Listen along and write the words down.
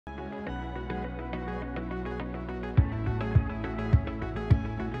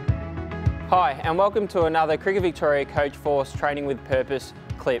Hi and welcome to another Cricket Victoria CoachForce Training with Purpose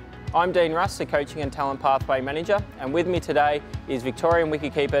clip. I'm Dean Russ, the Coaching and Talent Pathway Manager, and with me today is Victorian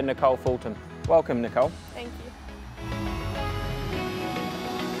wicketkeeper Nicole Faltum. Welcome, Nicole. Thank you.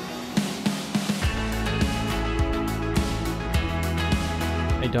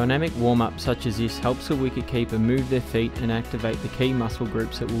 A dynamic warm-up such as this helps a wicketkeeper move their feet and activate the key muscle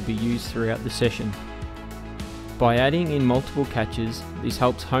groups that will be used throughout the session. By adding in multiple catches, this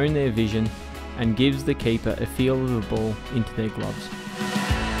helps hone their vision and gives the keeper a feel of the ball into their gloves.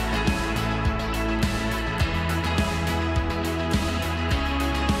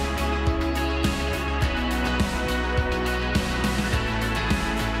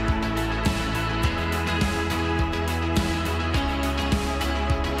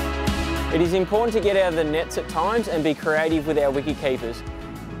 It is important to get out of the nets at times and be creative with our wicket keepers.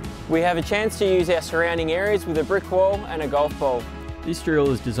 We have a chance to use our surrounding areas with a brick wall and a golf ball. This drill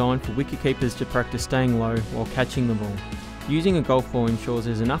is designed for wicket keepers to practice staying low while catching the ball. Using a golf ball ensures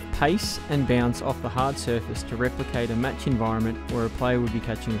there's enough pace and bounce off the hard surface to replicate a match environment where a player would be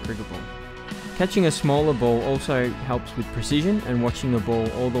catching a cricket ball. Catching a smaller ball also helps with precision and watching the ball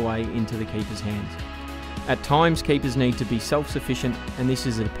all the way into the keeper's hands. At times, keepers need to be self-sufficient, and this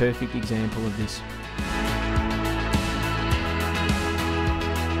is a perfect example of this.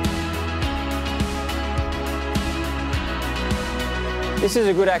 This is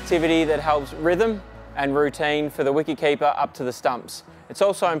a good activity that helps rhythm and routine for the wicketkeeper up to the stumps. It's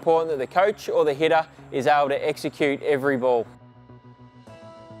also important that the coach or the hitter is able to execute every ball.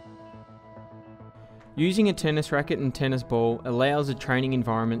 Using a tennis racket and tennis ball allows a training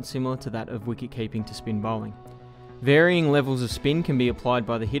environment similar to that of wicket-keeping to spin bowling. Varying levels of spin can be applied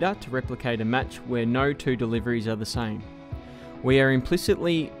by the hitter to replicate a match where no two deliveries are the same. We are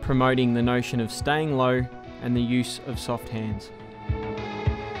implicitly promoting the notion of staying low and the use of soft hands.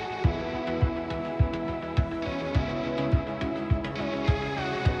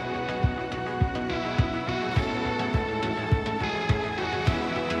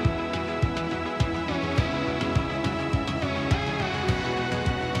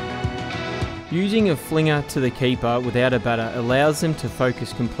 Using a flinger to the keeper without a batter allows them to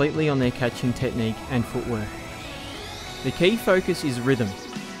focus completely on their catching technique and footwork. The key focus is rhythm.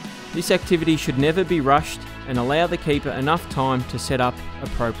 This activity should never be rushed and allow the keeper enough time to set up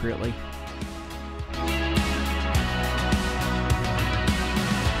appropriately.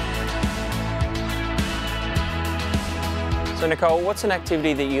 So Nicole, what's an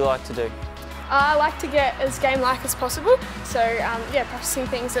activity that you like to do? I like to get as game-like as possible, so practicing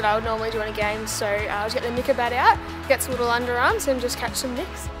things that I would normally do in a game. So I'll just get the knicker bat out, get some little underarms and just catch some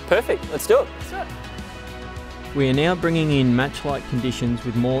nicks. Perfect, let's do it. Let's do it. We are now bringing in match-like conditions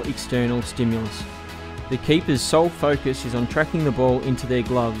with more external stimulus. The keeper's sole focus is on tracking the ball into their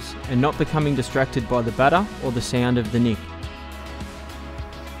gloves and not becoming distracted by the batter or the sound of the nick.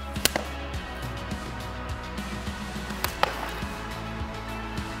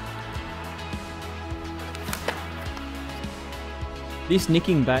 This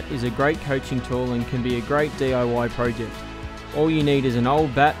nicking bat is a great coaching tool and can be a great DIY project. All you need is an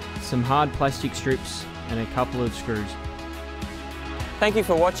old bat, some hard plastic strips and a couple of screws. Thank you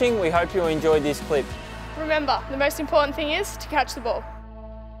for watching. We hope you enjoyed this clip. Remember, the most important thing is to catch the ball.